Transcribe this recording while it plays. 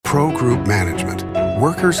Pro Group Management.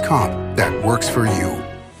 Workers' comp that works for you.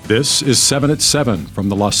 This is 7 at 7 from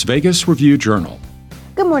the Las Vegas Review-Journal.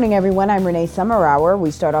 Good morning, everyone. I'm Renee Summerhour.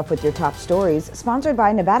 We start off with your top stories, sponsored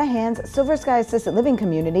by Nevada Hand's Silver Sky Assisted Living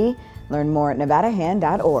Community. Learn more at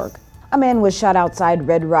nevadahand.org. A man was shot outside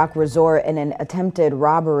Red Rock Resort in an attempted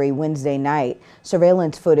robbery Wednesday night.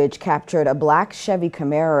 Surveillance footage captured a black Chevy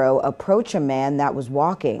Camaro approach a man that was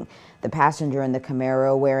walking. The passenger in the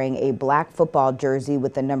Camaro, wearing a black football jersey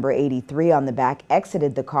with the number 83 on the back,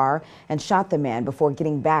 exited the car and shot the man before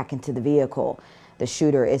getting back into the vehicle. The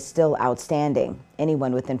shooter is still outstanding.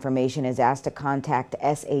 Anyone with information is asked to contact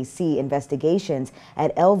SAC Investigations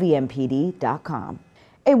at lvmpd.com.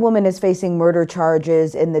 A woman is facing murder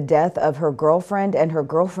charges in the death of her girlfriend and her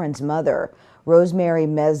girlfriend's mother. Rosemary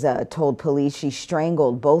Meza told police she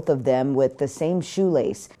strangled both of them with the same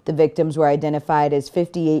shoelace. The victims were identified as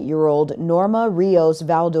 58-year-old Norma Rios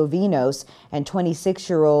Valdovinos and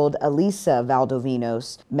 26-year-old Elisa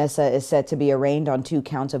Valdovinos. Meza is set to be arraigned on 2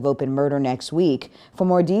 counts of open murder next week. For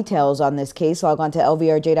more details on this case, log on to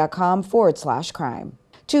lvrj.com/crime.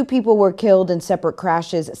 2 people were killed in separate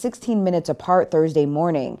crashes 16 minutes apart Thursday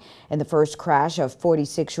morning. In the first crash, a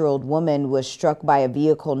 46-year-old woman was struck by a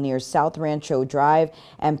vehicle near South Rancho Drive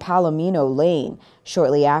and Palomino Lane.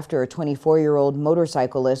 Shortly after, a 24-year-old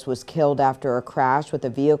motorcyclist was killed after a crash with a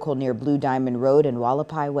vehicle near Blue Diamond Road and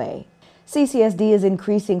Wallapai Way. CCSD is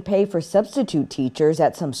increasing pay for substitute teachers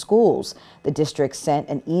at some schools. The district sent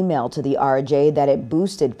an email to the RJ that it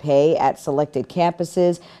boosted pay at selected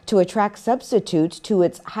campuses to attract substitutes to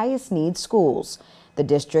its highest need schools. The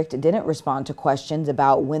district didn't respond to questions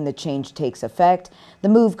about when the change takes effect. The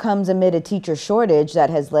move comes amid a teacher shortage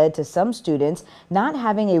that has led to some students not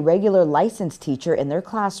having a regular licensed teacher in their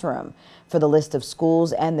classroom. For the list of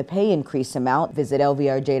schools and the pay increase amount, visit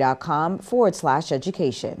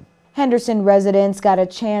lvrj.com/education. Henderson residents got a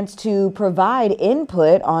chance to provide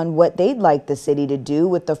input on what they'd like the city to do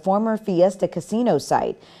with the former Fiesta Casino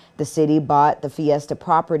site. The city bought the Fiesta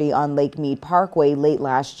property on Lake Mead Parkway late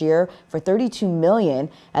last year for $32 million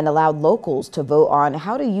and allowed locals to vote on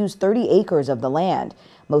how to use 30 acres of the land.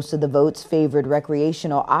 Most of the votes favored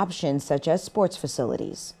recreational options such as sports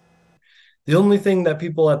facilities. The only thing that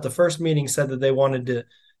people at the first meeting said that they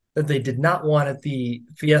did not want at the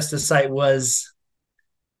Fiesta site was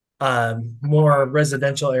more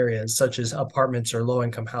residential areas such as apartments or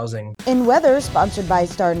low-income housing. In weather, sponsored by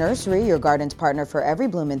Star Nursery, your garden's partner for every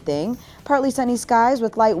bloomin' thing. Partly sunny skies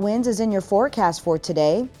with light winds is in your forecast for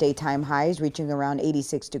today. Daytime highs reaching around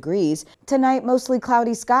 86 degrees. Tonight, mostly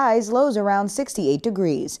cloudy skies, lows around 68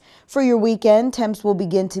 degrees. For your weekend, temps will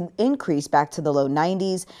begin to increase back to the low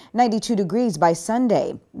 90s, 92 degrees by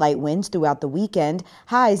Sunday. Light winds throughout the weekend,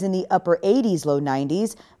 highs in the upper 80s, low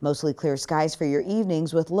 90s. Mostly clear skies for your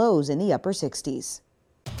evenings with lows in the upper 60s.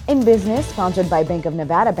 In business, sponsored by Bank of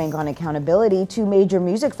Nevada Bank on Accountability, 2 major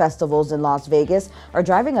music festivals in Las Vegas are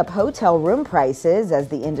driving up hotel room prices as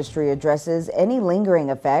the industry addresses any lingering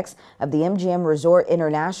effects of the MGM Resort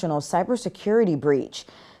International cybersecurity breach.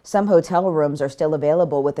 Some hotel rooms are still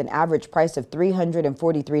available with an average price of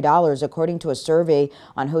 $343, according to a survey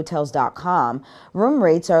on Hotels.com. Room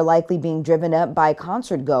rates are likely being driven up by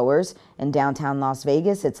concert goers. In downtown Las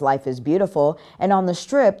Vegas, it's Life is Beautiful, and on the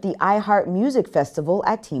Strip, the iHeart Music Festival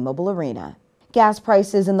at T-Mobile Arena. Gas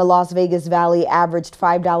prices in the Las Vegas Valley averaged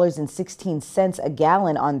 $5.16 a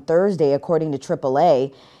gallon on Thursday, according to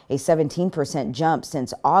AAA, a 17% jump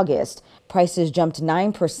since August. Prices jumped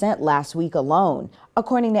 9% last week alone.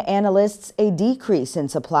 According to analysts, a decrease in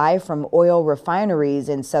supply from oil refineries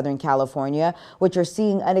in Southern California, which are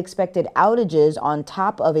seeing unexpected outages on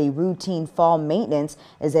top of a routine fall maintenance,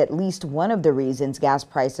 is at least one of the reasons gas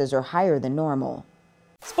prices are higher than normal.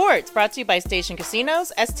 Sports brought to you by Station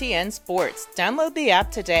Casinos, STN Sports. Download the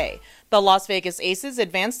app today. The Las Vegas Aces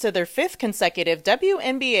advanced to their 5th consecutive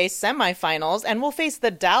WNBA semifinals and will face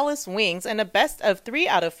the Dallas Wings in a best-of-3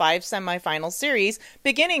 out of 5 semifinal series,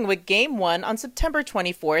 beginning with Game 1 on September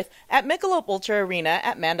 24th at Michelob Ultra Arena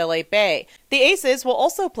at Mandalay Bay. The Aces will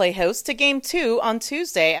also play host to Game 2 on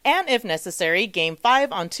Tuesday, and if necessary, Game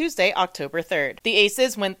 5 on Tuesday, October 3rd. The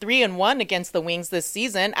Aces went 3-1 against the Wings this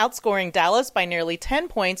season, outscoring Dallas by nearly 10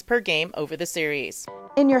 points per game over the series.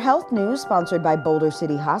 In your health news, sponsored by Boulder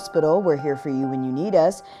City Hospital, we're here for you when you need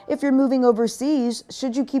us. If you're moving overseas,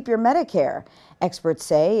 should you keep your Medicare? Experts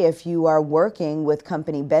say if you are working with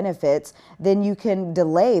company benefits, then you can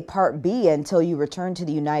delay Part B until you return to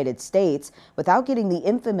the United States without getting the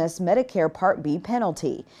infamous Medicare Part B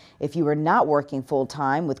penalty. If you are not working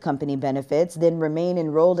full-time with company benefits, then remain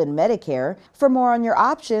enrolled in Medicare. For more on your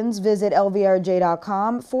options, visit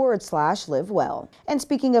lvrj.com/livewell. And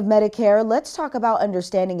speaking of Medicare, let's talk about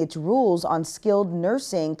understanding its rules on skilled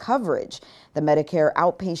nursing coverage. The Medicare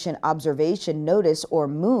Outpatient Observation Notice, or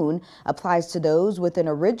MOON, applies to those with an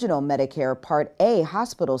original Medicare Part A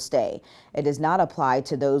hospital stay. It does not apply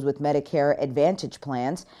to those with Medicare Advantage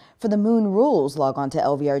plans. For the MOON rules, log on to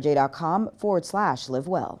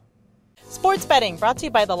lvrj.com/livewell. Sports betting brought to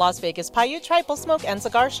you by the Las Vegas Paiute Tribal Smoke and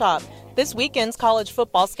Cigar Shop. This weekend's college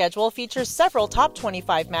football schedule features several top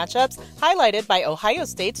 25 matchups, highlighted by Ohio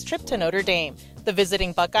State's trip to Notre Dame. The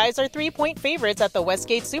visiting Buckeyes are 3-point favorites at the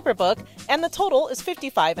Westgate Superbook, and the total is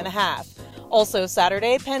 55.5. Also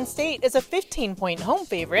Saturday, Penn State is a 15-point home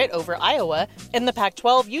favorite over Iowa. In the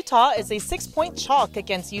Pac-12, Utah is a 6-point chalk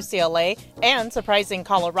against UCLA, and surprising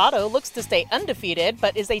Colorado looks to stay undefeated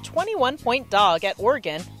but is a 21-point dog at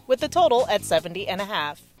Oregon, with the total at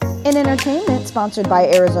 70.5. In entertainment, sponsored by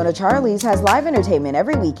Arizona Charlie's, has live entertainment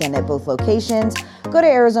every weekend at both locations. Go to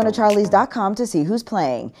ArizonaCharlies.com to see who's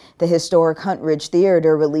playing. The historic Hunt Ridge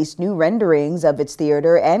Theater released new renderings of its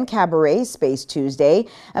theater and cabaret space Tuesday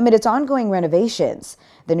amid its ongoing renovations.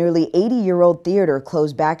 The nearly 80-year-old theater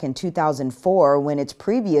closed back in 2004 when its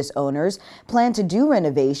previous owners planned to do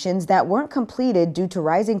renovations that weren't completed due to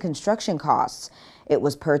rising construction costs. It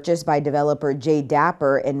was purchased by developer Jay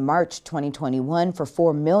Dapper in March 2021 for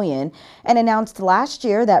 $4 million and announced last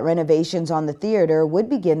year that renovations on the theater would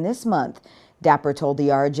begin this month. Dapper told the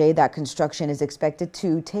RJ that construction is expected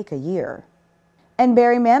to take a year. And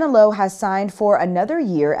Barry Manilow has signed for another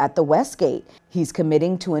year at the Westgate. He's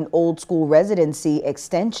committing to an old school residency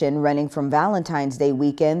extension running from Valentine's Day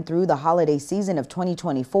weekend through the holiday season of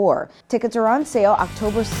 2024. Tickets are on sale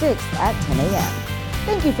October 6th at 10 a.m.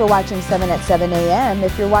 Thank you for watching 7 at 7 a.m.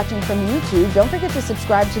 If you're watching from YouTube, don't forget to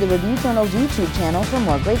subscribe to the Review Journal's YouTube channel for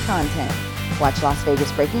more great content. Watch Las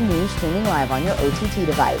Vegas Breaking News streaming live on your OTT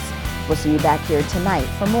device. We'll see you back here tonight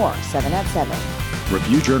for more 7 at 7.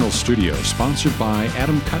 Review Journal Studio, sponsored by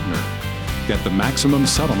Adam Kuttner. Get the maximum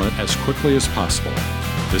settlement as quickly as possible.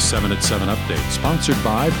 This 7 at 7 update, sponsored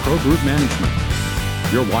by Pro Group Management.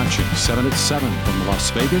 You're watching 7 at 7 from the Las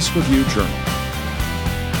Vegas Review Journal.